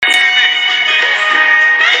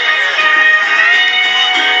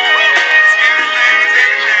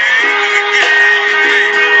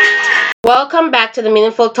Welcome back to the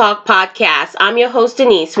Meaningful Talk podcast. I'm your host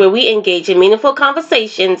Denise, where we engage in meaningful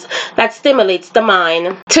conversations that stimulates the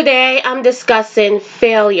mind. Today I'm discussing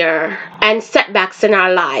failure and setbacks in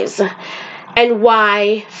our lives and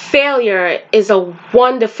why failure is a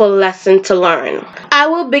wonderful lesson to learn. I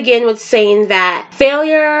will begin with saying that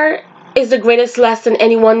failure is the greatest lesson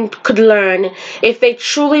anyone could learn if they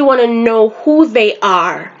truly want to know who they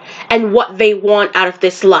are and what they want out of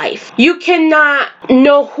this life. You cannot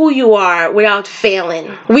know who you are without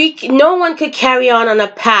failing. No one could carry on a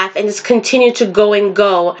path and just continue to go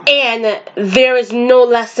and there is no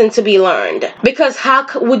lesson to be learned. Because how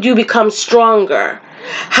would you become stronger?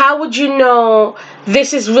 How would you know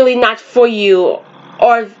this is really not for you,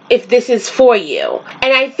 or if this is for you?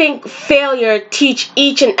 And I think failure teach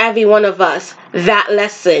each and every one of us that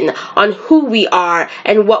lesson on who we are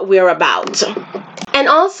and what we're about. And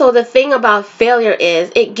also the thing about failure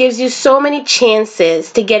is it gives you so many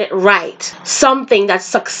chances to get it right, something that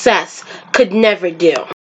success could never do.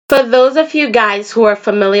 For those of you guys who are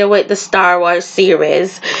familiar with the Star Wars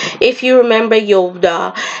series, if you remember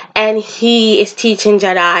Yoda, and he is teaching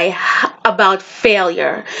Jedi about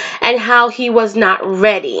failure and how he was not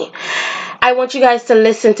ready, I want you guys to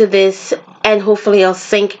listen to this and hopefully it'll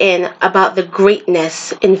sink in about the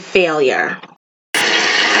greatness in failure.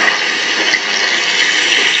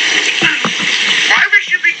 Why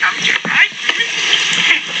would you become Jedi?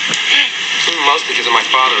 Mostly because of my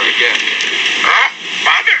father, I guess.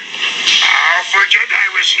 Father? Powerful Jedi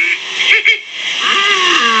was he?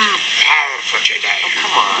 Powerful Jedi. Oh,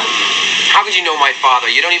 come on. How could you know my father?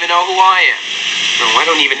 You don't even know who I am. No, I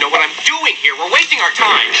don't even know what I'm doing here. We're wasting our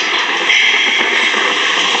time.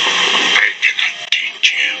 I cannot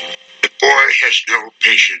teach you. The boy has no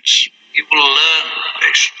patience. You will learn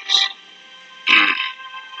patience.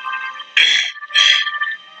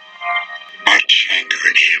 Much anger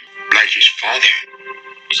in him, like his father.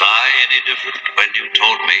 Was I any different when you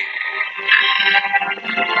told me?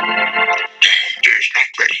 He's not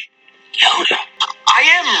ready. Yoda. I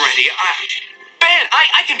am ready. Ben,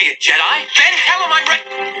 I can be a Jedi. Ben, hell am I ready?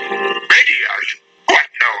 Ready, are you? What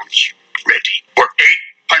knows you ready? For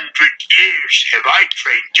 800 years have I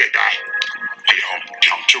trained Jedi. The home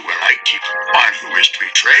council where I keep one who is to be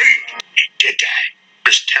trained. A Jedi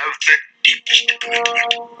must have the deepest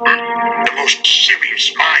commitment. The most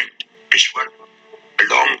serious mind is one. A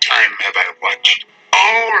long time have I watched.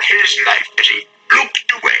 All his life as he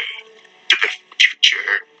looked away to the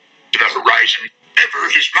future, to the horizon, ever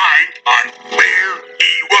his mind on where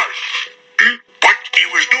he was, what he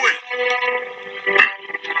was doing.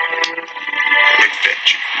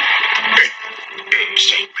 Adventure,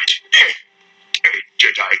 excitement.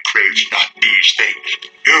 Jedi craves not these things.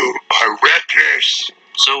 You are reckless.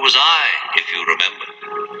 So was I, if you remember.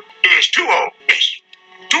 He is too old, yes.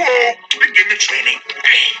 Too old to begin the training.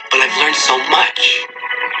 But I've learned so much.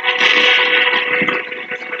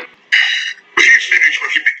 Will he finish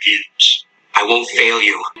what he begins? I won't fail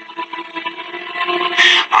you.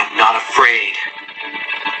 I'm not afraid.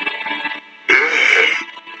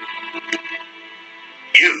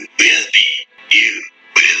 You will be. You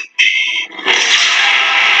will be.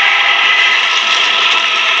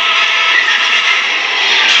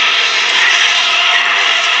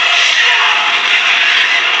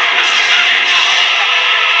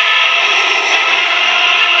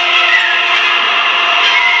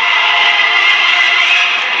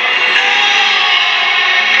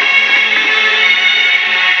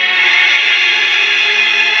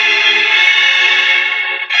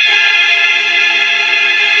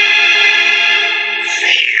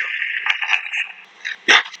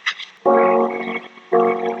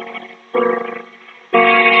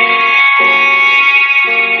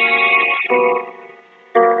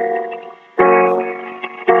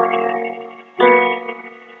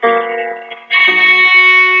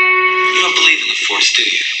 Do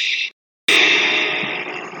you?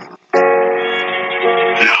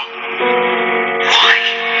 No. Why?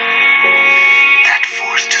 That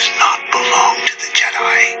force does not belong to the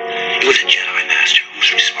Jedi. You're the Jedi Master who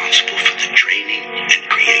was responsible for the training and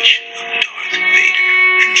creation of Darth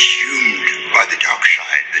Vader. Consumed by the dark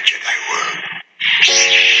side, the Jedi were.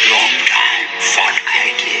 Long time fought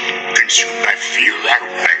I did. Consumed by fear and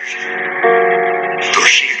rage.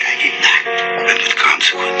 Associated I did not. And with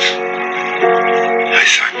consequence, I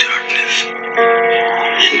saw darkness.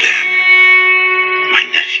 And then, my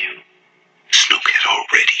nephew, Snoke had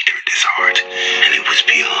already turned his heart, and it was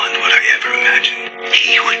beyond what I ever imagined.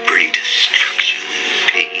 He would bring destruction,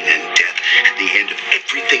 pain, and death at the end of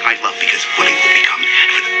everything I love because of what he would become. And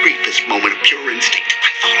for the briefest moment of pure instinct, I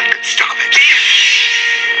thought I could stop it.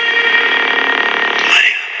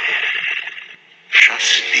 Leia,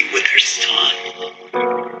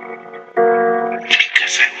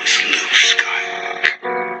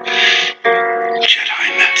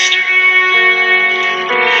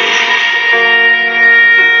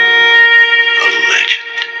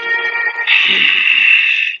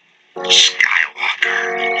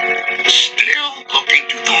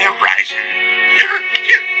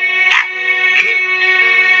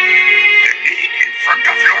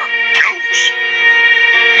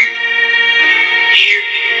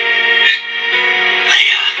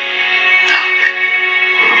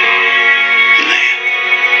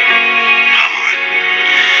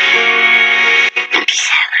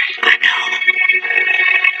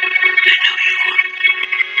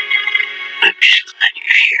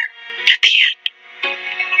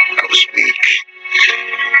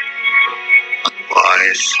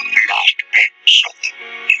 Elias, we lost a friend, so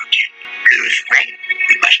you did lose a friend.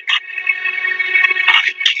 We must not. I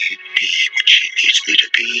can't be what she needs me to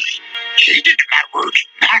be. Heeded my words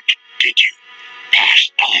not, did you?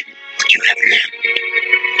 Pass on what you have learned.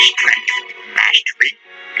 Strength, mastery,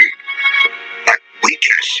 but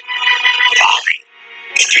weakness, folly,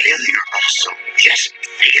 failure also. Yes,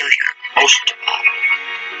 failure most of all.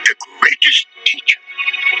 The greatest teacher,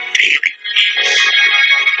 failure is.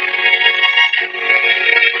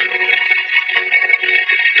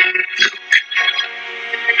 Luke,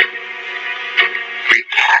 we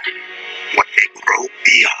are what they grow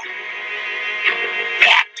beyond.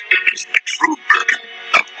 That is the true burden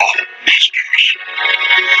of all masters.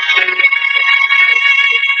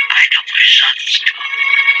 I know my son is gone.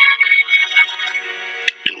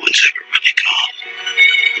 No one's ever really gone.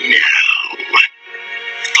 Now,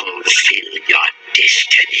 fulfill your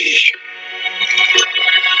destiny.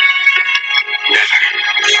 Never.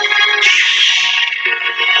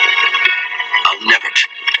 I'll never turn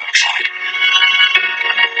to the dark side.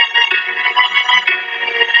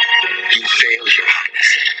 You failed, Your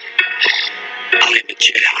Highness. I am a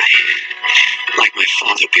Jedi, like my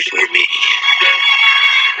father before me.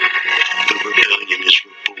 The rebellion is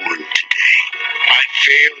reborn today. I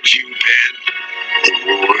failed you, Ben. The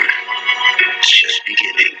war is just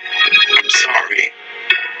beginning. I'm sorry.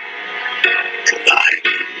 And I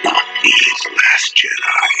will not be the last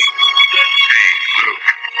Jedi. Hey, Luke.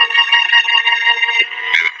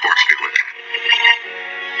 May the Force be with you.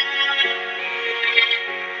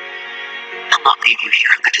 I'm not leaving you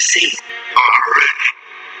here. I've got to see. All right.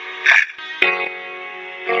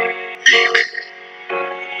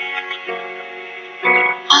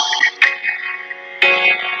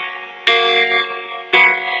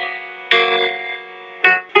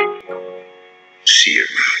 See you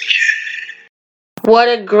around, kid. What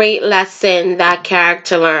a great lesson that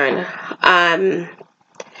character learned.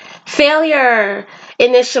 Failure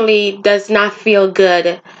initially does not feel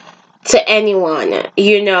good to anyone.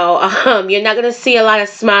 You're not going to see a lot of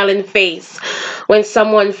smiling face when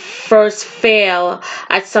someone first fail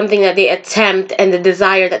at something that they attempt and the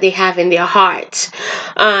desire that they have in their heart.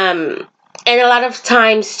 And a lot of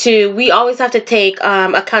times too, we always have to take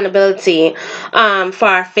accountability for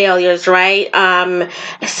our failures, right?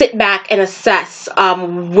 Sit back and assess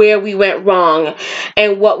where we went wrong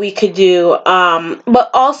and what we could do. But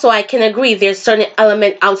also, I can agree, there's certain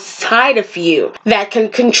element outside of you that can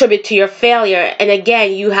contribute to your failure. And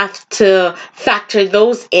again, you have to factor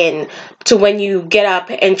those in to when you get up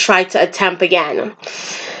and try to attempt again.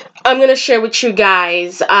 I'm going to share with you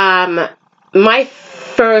guys my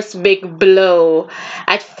first big blow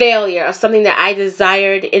at failure of something that I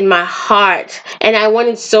desired in my heart and I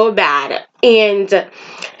wanted so bad, and it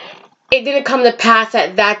didn't come to pass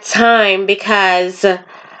at that time because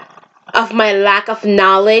of my lack of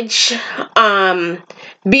knowledge,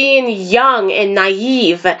 being young and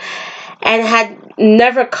naive, and had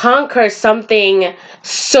never conquered something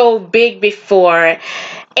so big before,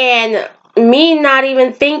 and me not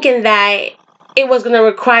even thinking that it was going to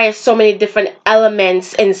require so many different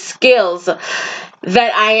elements and skills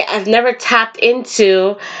that I have never tapped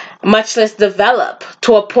into, much less develop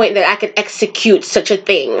to a point that I could execute such a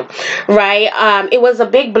thing, right? It was a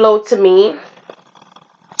big blow to me,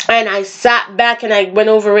 and I sat back and I went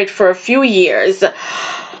over it for a few years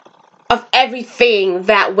of everything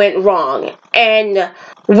that went wrong. And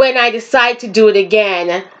when I decide to do it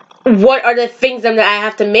again, what are the things that I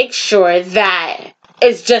have to make sure that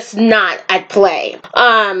is just not at play?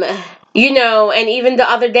 And even the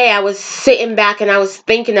other day I was sitting back and I was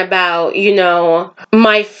thinking about,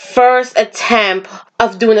 my first attempt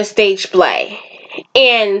of doing a stage play.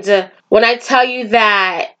 And when I tell you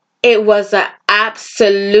that it was an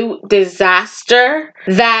absolute disaster,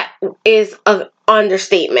 that is an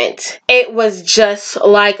understatement. It was just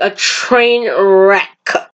like a train wreck.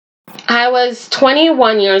 I was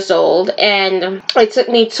 21 years old, and it took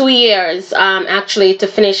me 2 years actually to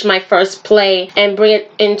finish my first play and bring it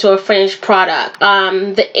into a finished product.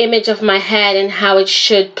 The image of my head and how it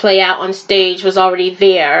should play out on stage was already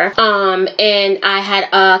there, and I had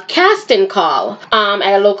a casting call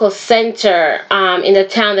at a local center in the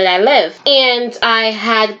town that I live, and I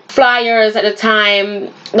had flyers at the time,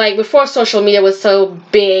 like before social media was so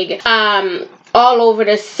big, all over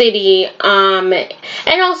the city,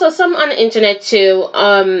 and also some on the internet too,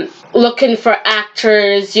 looking for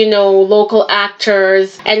actors, local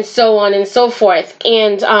actors, and so on and so forth.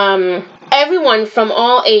 And everyone from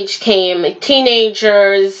all age came,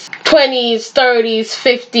 teenagers, 20s, 30s,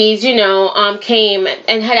 50s, came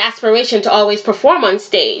and had aspiration to always perform on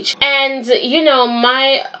stage. And,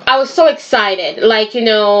 I was so excited. Like,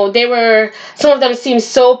 some of them seemed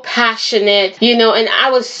so passionate, and I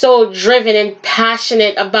was so driven and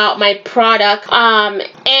passionate about my product,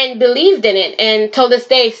 and believed in it. And till this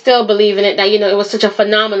day, still believe in it, that, it was such a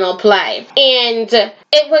phenomenal play. And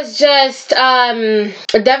it was just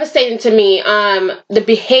devastating to me, the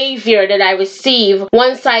behavior that I received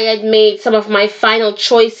once I had made some of my final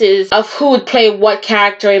choices of who would play what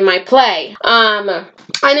character in my play.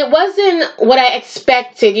 And it wasn't what I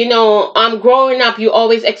expected. Growing up, you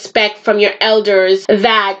always expect from your elders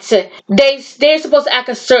that they're supposed to act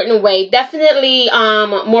a certain way. Definitely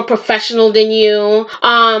more professional than you.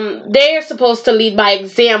 They're supposed to lead by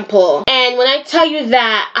example. And when I tell you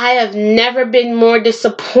that, I have never been more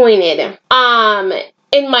disappointed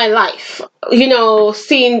in my life,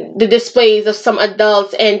 seeing the displays of some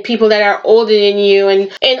adults and people that are older than you,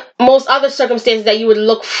 and in most other circumstances that you would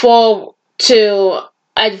look forward to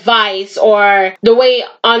advice or the way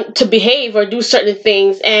to behave or do certain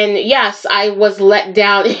things. And yes, I was let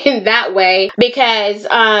down in that way because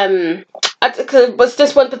was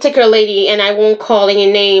this one particular lady, and I won't call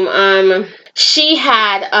any name, she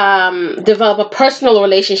had developed a personal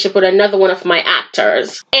relationship with another one of my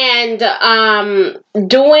actors. And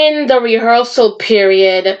during the rehearsal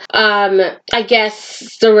period, I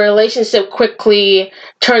guess the relationship quickly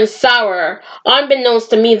turned sour, unbeknownst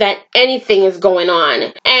to me that anything is going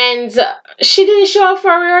on. And she didn't show up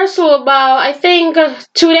for a rehearsal about, I think,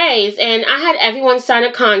 2 days. And I had everyone sign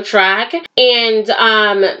a contract. And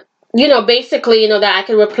basically, that I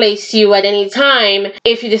can replace you at any time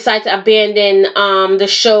if you decide to abandon the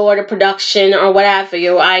show or the production or whatever.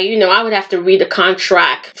 I would have to read the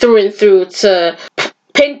contract through and through to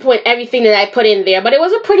pinpoint everything that I put in there. But it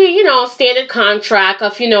was a pretty, standard contract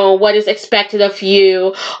of, what is expected of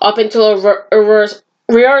you up until a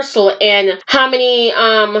rehearsal and how many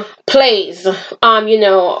plays are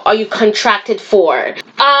you contracted for.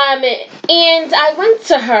 And I went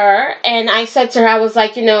to her and I said to her, I was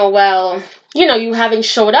like, you haven't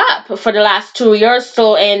showed up for the last 2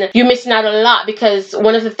 rehearsals and you're missing out a lot, because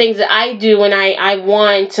one of the things that I do when I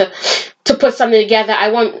want to put something together,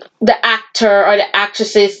 I want the actor or the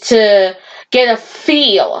actresses to get a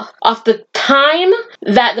feel of the time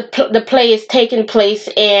that the play is taking place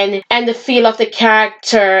in, and the feel of the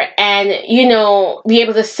character, and be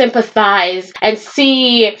able to sympathize and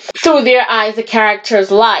see through their eyes the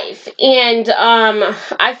character's life. And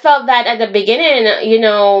I felt that at the beginning,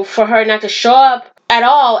 for her not to show up at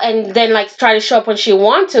all and then try to show up when she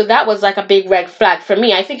wanted to, that was a big red flag for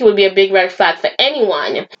me. I think it would be a big red flag for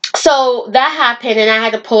anyone. So that happened, and I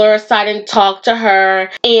had to pull her aside and talk to her.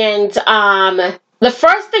 And the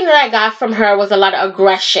first thing that I got from her was a lot of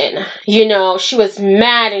aggression. She was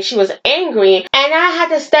mad and she was angry. And I had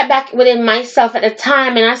to step back within myself at the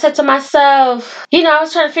time. And I said to myself, I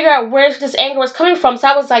was trying to figure out where this anger was coming from. So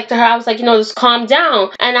I was like to her, just calm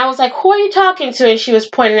down. And I was like, who are you talking to? And she was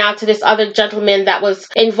pointing out to this other gentleman that was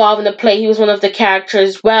involved in the play. He was one of the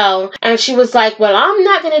characters as well. And she was like, well, I'm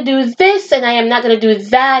not going to do this and I am not going to do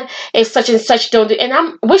that if such and such don't do.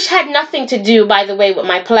 And which had nothing to do, by the way, with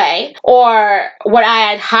my play or what I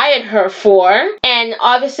had hired her for. And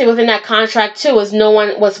obviously within that contract too was no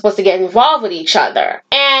one was supposed to get involved with each other.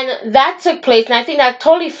 And that took place, and I think that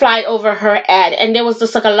totally flied over her head. And there was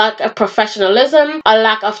just a lack of professionalism, a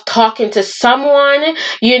lack of talking to someone, and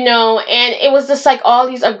it was just all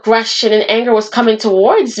these aggression and anger was coming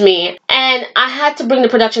towards me. And I had to bring the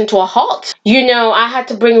production to a halt. I had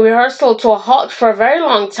to bring rehearsal to a halt for a very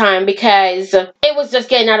long time because it was just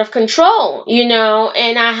getting out of control,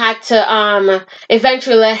 and I had to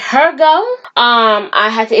eventually let her go. I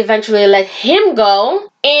had to eventually let him go.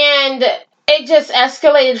 And it just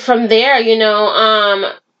escalated from there,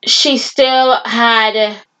 she still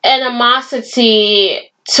had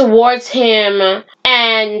animosity towards him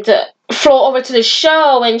and flow over to the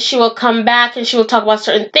show, and she will come back and she will talk about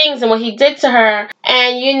certain things and what he did to her.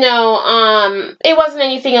 And it wasn't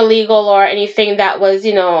anything illegal or anything that was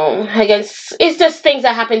against. It's just things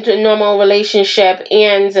that happen to a normal relationship.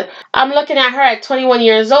 And I'm looking at her at 21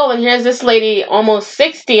 years old, and here's this lady almost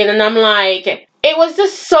 60, and then I'm like, it was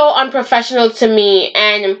just so unprofessional to me,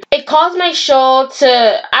 and it caused my show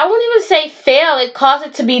to, I won't even say fail, it caused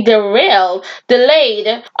it to be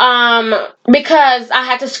delayed, because I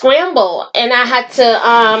had to scramble, and I had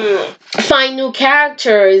to find new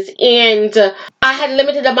characters, and I had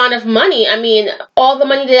limited amount of money. I mean, all the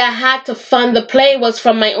money that I had to fund the play was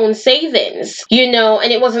from my own savings,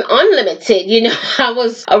 and it wasn't unlimited, I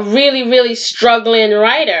was a really, really struggling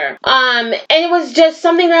writer. And it was just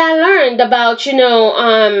something that I learned about,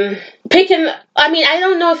 picking. I mean, I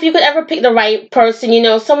don't know if you could ever pick the right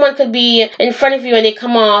person. Someone could be in front of you and they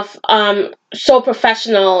come off so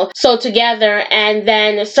professional, so together, and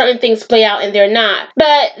then certain things play out and they're not.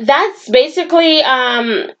 But that's basically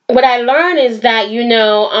what I learned, is that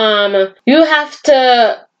you have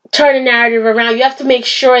to turn the narrative around. You have to make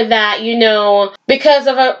sure that, because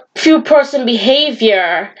of a few person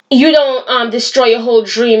behavior, you don't destroy your whole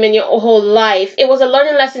dream and your whole life. It was a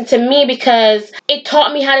learning lesson to me, because it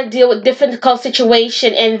taught me how to deal with difficult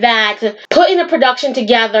situation, and that putting a production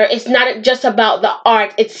together is not just about the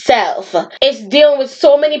art itself. It's dealing with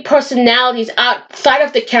so many personalities outside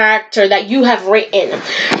of the character that you have written,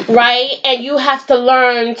 right? And you have to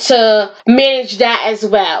learn to manage that as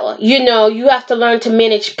well. You have to learn to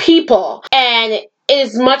manage people, and it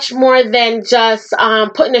is much more than just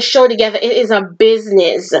putting a show together. It is a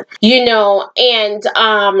business, and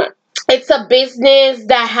it's a business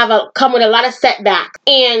that come with a lot of setbacks,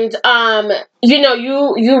 and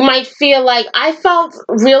you might feel like, I felt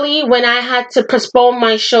really, when I had to postpone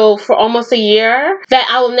my show for almost a year, that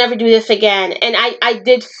I will never do this again. And I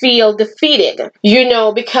did feel defeated,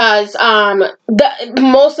 because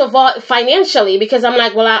most of all financially, because I'm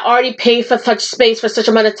like, well, I already paid for such space for such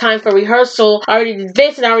amount of time for rehearsal. I already did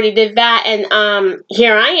this and I already did that, and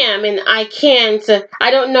here I am, and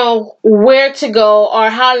I don't know where to go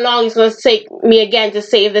or how long it's going to take me again to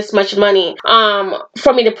save this much money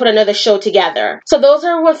for me to put another show together. So those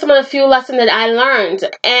are some of the few lessons that I learned.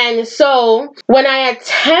 And so when I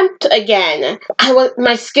attempt again,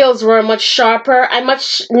 my skills were much sharper. I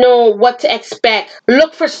much know what to expect.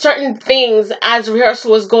 Look for certain things as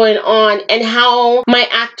rehearsal was going on, and how my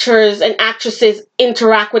actors and actresses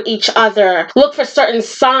interact with each other. Look for certain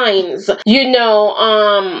signs,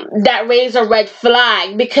 that raise a red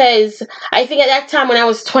flag, because I think at that time when I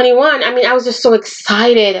was 21, I was just so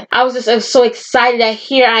excited. I was so excited that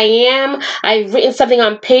here I am. I've written something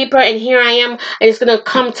on paper, and here I am, and it's going to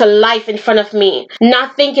come to life in front of me.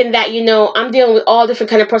 Not thinking that, I'm dealing with all different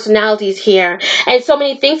kind of personalities here, and so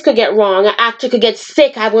many things could get wrong. An actor could get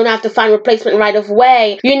sick. I wouldn't have to find replacement right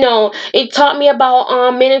away. It taught me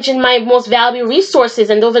about managing my most valuable resources,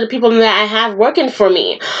 and those are the people that I have working for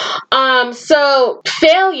me. So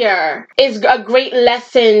failure is a great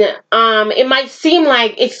lesson. It might seem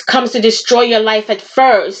like it comes to destroy your life at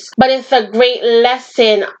first, but it's a great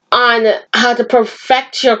lesson on how to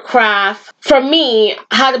perfect your craft. For me,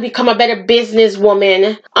 how to become a better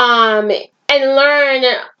businesswoman, and learn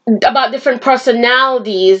about different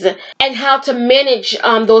personalities, and how to manage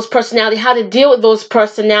those personalities, how to deal with those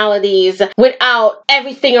personalities without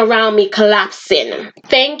everything around me collapsing.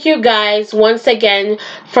 Thank you guys once again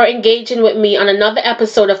for engaging with me on another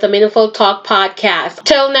episode of the Meaningful Talk podcast.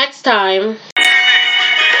 Till next time.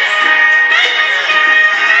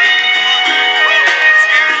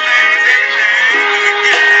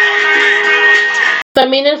 The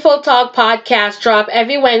Meaningful Talk podcast drop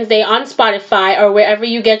every Wednesday on Spotify or wherever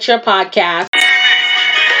you get your podcasts.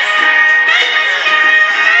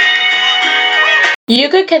 You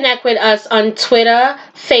could connect with us on Twitter,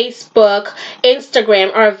 Facebook,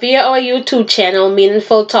 Instagram, or via our YouTube channel,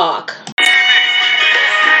 Meaningful Talk.